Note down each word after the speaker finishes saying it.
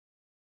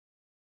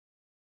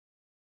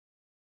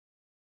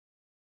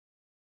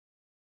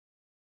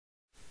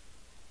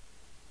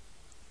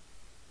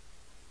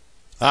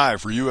Hi,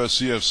 for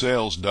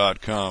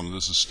USCFsales.com,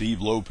 this is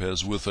Steve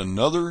Lopez with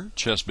another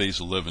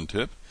ChessBase 11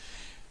 tip.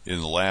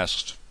 In the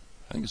last,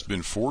 I think it's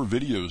been 4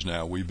 videos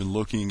now, we've been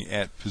looking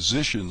at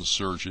position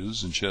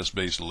searches in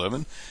ChessBase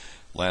 11.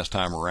 Last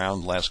time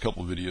around, last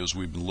couple of videos,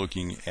 we've been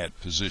looking at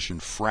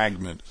position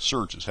fragment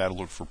searches, how to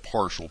look for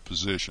partial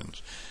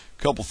positions.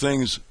 A couple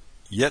things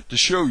yet to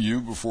show you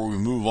before we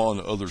move on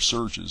to other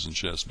searches in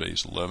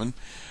ChessBase 11.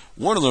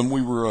 One of them,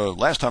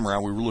 last time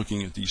around, we were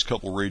looking at these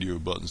couple radio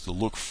buttons, the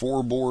look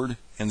for board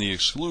and the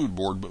exclude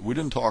board, but we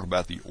didn't talk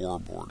about the or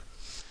board.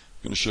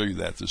 I'm going to show you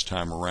that this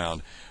time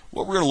around.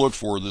 What we're going to look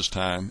for this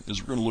time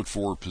is we're going to look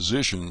for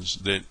positions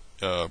that,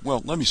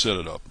 well, let me set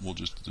it up. We'll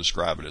just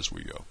describe it as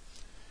we go.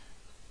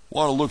 We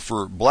want to look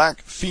for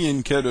black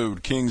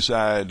fianchettoed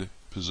kingside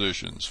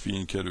positions,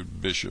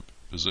 fianchettoed bishop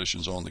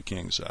positions on the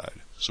king side.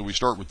 So we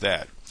start with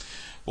that.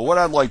 But what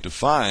I'd like to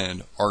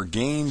find are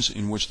games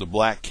in which the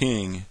black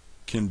king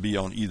can be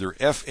on either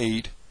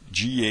F8,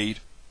 G8,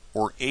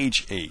 or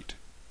H8.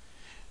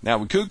 Now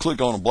we could click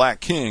on a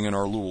black king in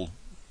our little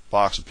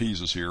box of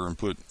pieces here and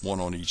put one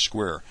on each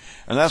square.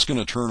 And that's going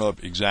to turn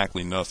up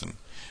exactly nothing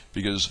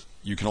because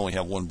you can only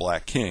have one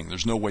black king.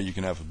 There's no way you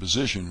can have a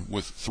position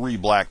with 3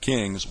 black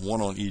kings,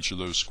 one on each of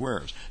those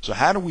squares. So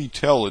how do we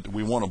tell it that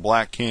we want a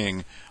black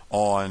king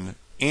on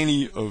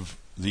any of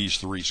these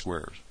 3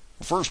 squares?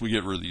 Well, first we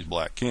get rid of these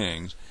black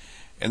kings,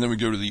 and then we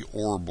go to the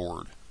OR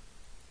board.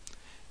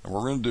 And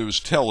what we're going to do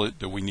is tell it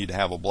that we need to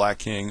have a black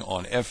king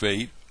on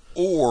F8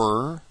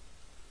 or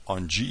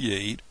on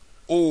G8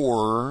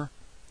 or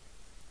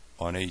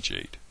on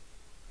H8.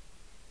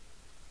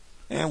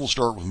 And we'll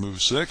start with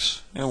move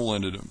 6 and we'll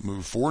end it at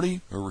move 40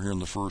 over here in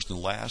the first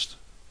and last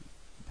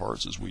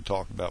parts as we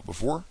talked about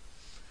before.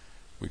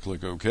 We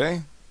click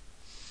OK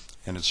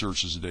and it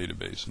searches the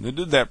database. And it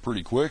did that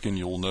pretty quick, and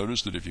you'll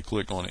notice that if you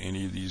click on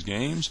any of these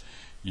games,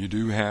 you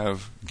do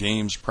have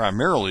games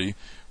primarily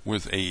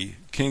with a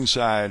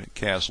kingside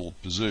castle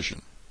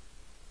position.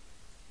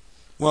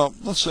 Well,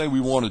 let's say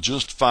we want to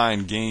just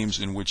find games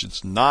in which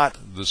it's not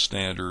the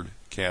standard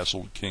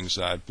castle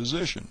kingside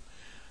position.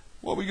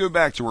 Well, we go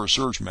back to our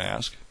search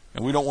mask,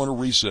 and we don't want to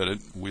reset it.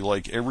 We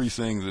like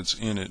everything that's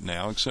in it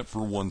now except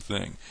for one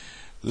thing.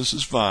 This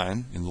is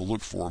fine in the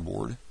look for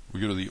board. We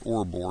go to the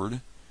OR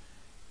board.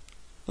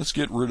 Let's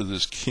get rid of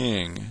this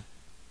king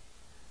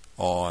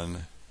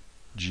on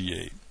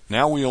G8.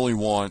 Now we only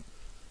want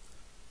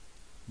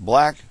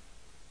black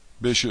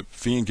bishop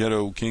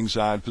fianchetto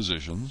kingside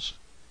positions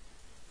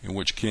in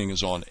which king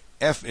is on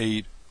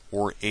F8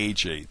 or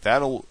H8.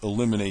 That'll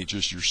eliminate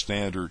just your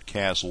standard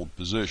castled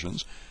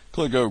positions.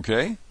 Click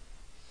OK,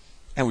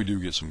 and we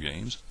do get some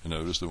games. And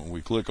notice that when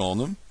we click on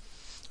them,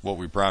 what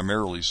we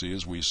primarily see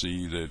is we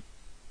see that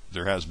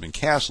there has been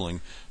castling,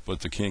 but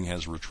the king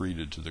has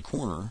retreated to the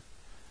corner.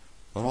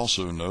 But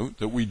also note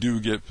that we do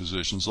get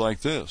positions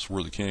like this,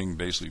 where the king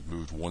basically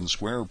moved 1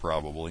 square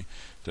probably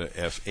to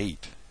F8.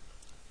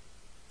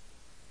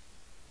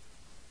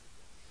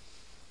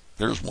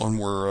 There's one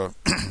where,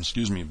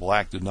 excuse me,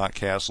 black did not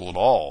castle at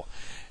all,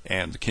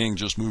 and the king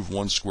just moved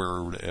 1 square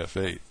over to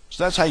F8.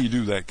 So that's how you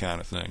do that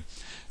kind of thing.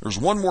 There's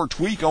one more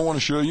tweak I want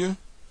to show you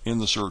in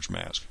the search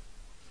mask.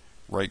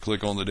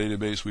 Right-click on the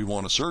database we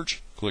want to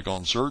search, click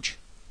on Search,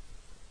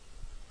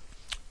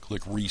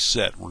 click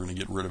Reset. We're going to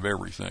get rid of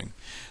everything.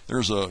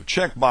 There's a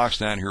checkbox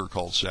down here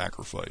called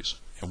Sacrifice.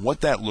 And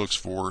what that looks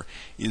for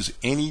is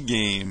any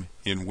game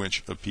in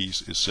which a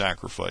piece is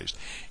sacrificed.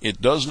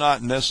 It does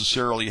not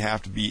necessarily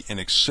have to be an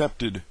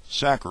accepted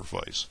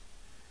sacrifice.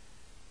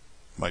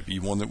 It might be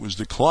one that was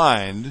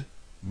declined,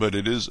 but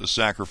it is a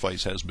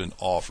sacrifice has been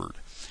offered.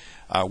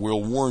 I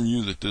will warn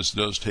you that this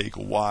does take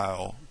a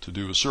while to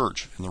do a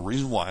search. And the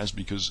reason why is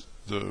because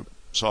the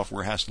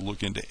software has to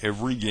look into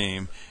every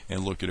game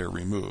and look at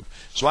every move.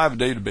 So I have a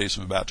database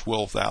of about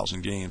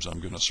 12,000 games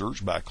I'm going to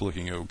search by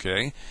clicking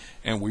OK.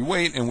 And we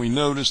wait and we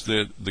notice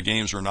that the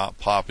games are not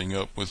popping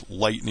up with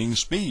lightning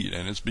speed.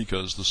 And it's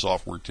because the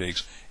software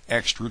takes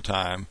extra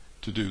time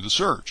to do the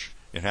search.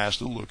 It has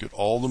to look at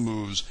all the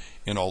moves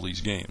in all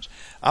these games.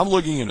 I'm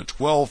looking at a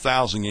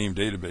 12,000 game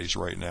database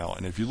right now,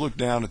 and if you look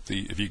down at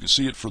if you can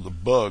see it for the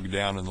bug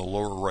down in the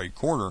lower right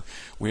corner,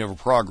 we have a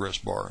progress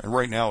bar. And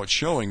right now it's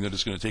showing that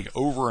it's going to take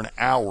over an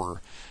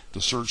hour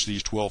to search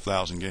these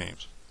 12,000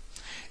 games.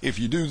 If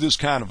you do this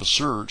kind of a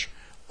search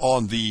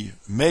on the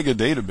mega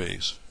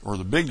database, or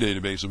the big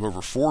database of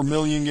over 4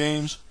 million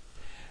games,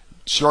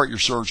 start your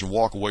search and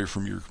walk away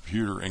from your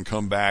computer and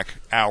come back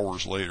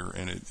hours later,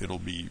 and it'll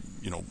be,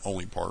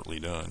 only partly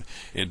done.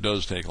 It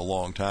does take a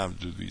long time to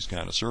do these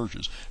kind of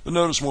searches. But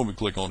notice when we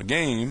click on a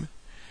game,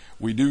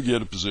 we do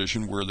get a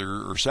position where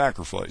there are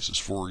sacrifices.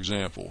 For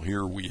example,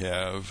 here we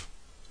have,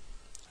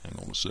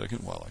 hang on a second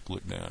while I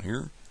click down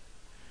here.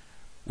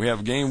 We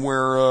have a game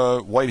where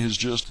white has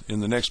just, in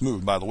the next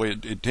move, by the way,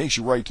 it takes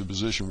you right to the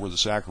position where the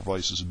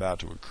sacrifice is about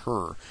to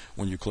occur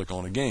when you click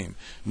on a game.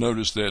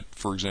 Notice that,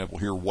 for example,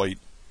 here white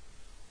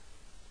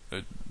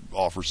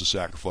offers to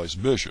sacrifice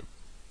bishop.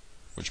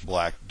 which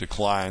black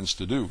declines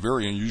to do.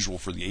 Very unusual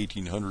for the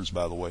 1800s,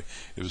 by the way.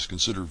 It was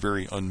considered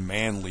very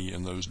unmanly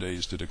in those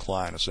days to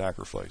decline a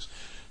sacrifice.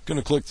 I'm going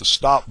to click the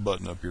stop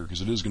button up here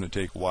because it is going to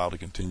take a while to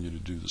continue to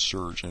do the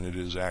search, and it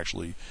is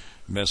actually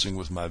messing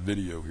with my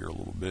video here a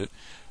little bit.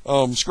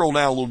 Scroll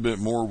down a little bit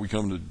more. We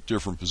come to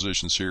different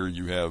positions here.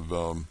 You have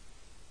Baron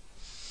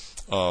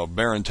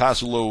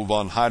Tassilo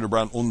von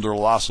Heidebrand unter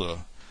Lasse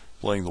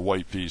playing the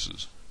white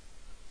pieces.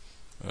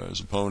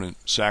 His opponent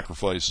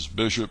sacrifices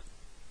bishop,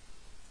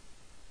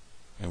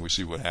 and we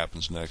see what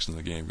happens next, and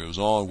the game goes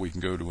on. We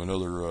can go to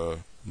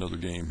another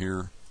game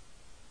here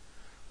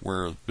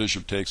where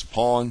bishop takes a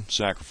pawn,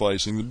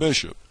 sacrificing the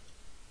bishop.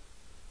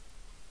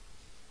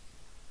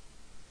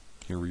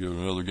 Here we go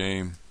to another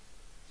game.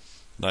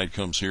 Knight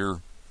comes here,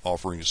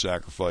 offering to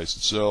sacrifice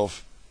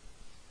itself,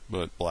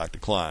 but black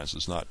declines,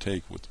 does not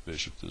take with the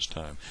bishop this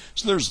time.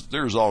 So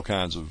there's all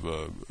kinds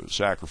of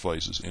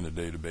sacrifices in a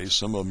database.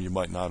 Some of them you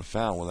might not have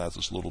found without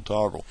this little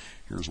toggle.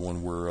 Here's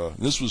one where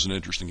this was an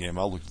interesting game.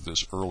 I looked at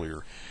this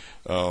earlier.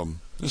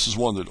 This is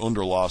one that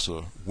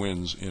Underlasse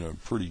wins in a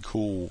pretty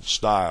cool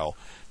style.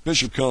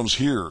 Bishop comes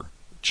here,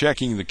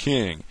 checking the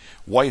king.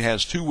 White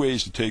has two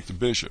ways to take the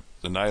bishop: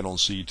 the knight on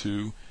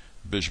c2,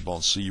 bishop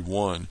on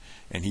c1,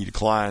 and he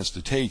declines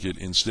to take it.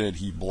 Instead,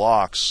 he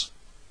blocks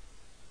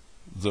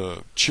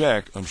the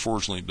check.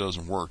 Unfortunately, it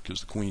doesn't work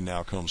because the queen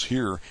now comes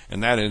here,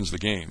 and that ends the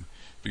game,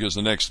 because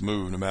the next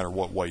move, no matter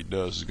what white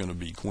does, is going to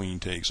be queen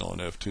takes on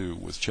f2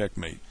 with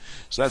checkmate.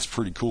 So that's a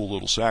pretty cool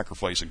little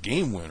sacrifice, a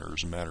game winner,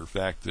 as a matter of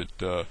fact,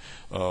 that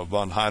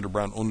von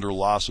Heidebrand unter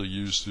Lasse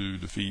used to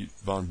defeat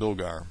von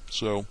Bilgeir.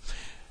 So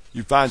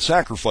you find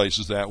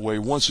sacrifices that way.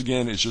 Once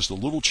again, it's just a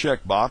little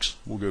check box.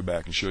 We'll go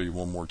back and show you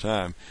one more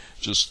time.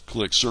 Just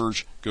click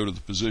search, go to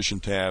the position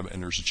tab,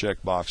 and there's a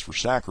check box for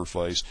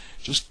sacrifice.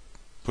 Just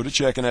put a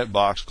check in that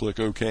box, click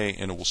OK,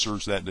 and it will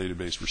search that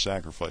database for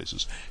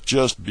sacrifices.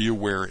 Just be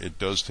aware it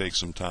does take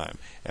some time.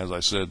 As I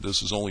said,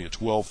 this is only a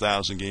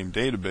 12,000 game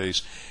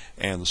database,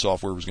 and the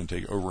software was going to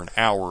take over an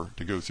hour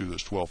to go through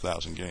those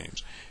 12,000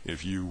 games.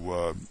 If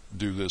you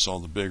do this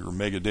on the bigger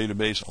mega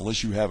database,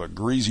 unless you have a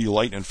greasy,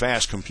 lightning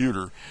fast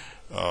computer,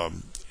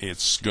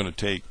 it's going to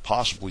take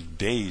possibly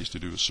days to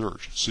do a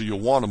search. So you'll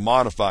want to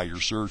modify your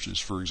searches.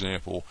 For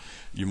example,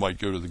 you might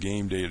go to the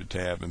game data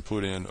tab and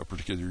put in a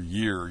particular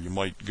year. You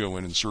might go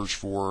in and search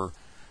for,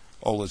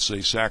 let's say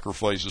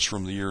sacrifices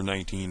from the year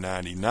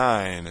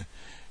 1999,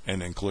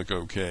 and then click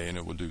OK, and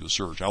it will do the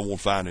search. I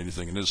won't find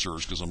anything in this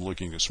search because I'm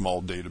looking at a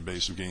small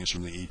database of games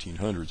from the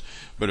 1800s.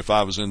 But if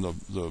I was in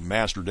the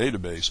master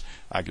database,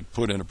 I could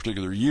put in a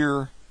particular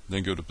year,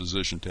 then go to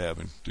position tab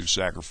and do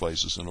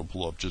sacrifices, and it'll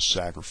pull up just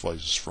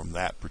sacrifices from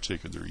that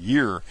particular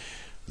year.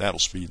 That'll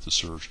speed the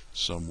search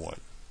somewhat.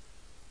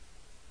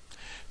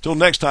 Till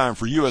next time,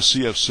 for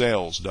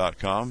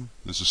USCFsales.com,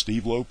 this is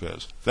Steve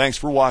Lopez. Thanks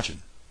for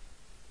watching.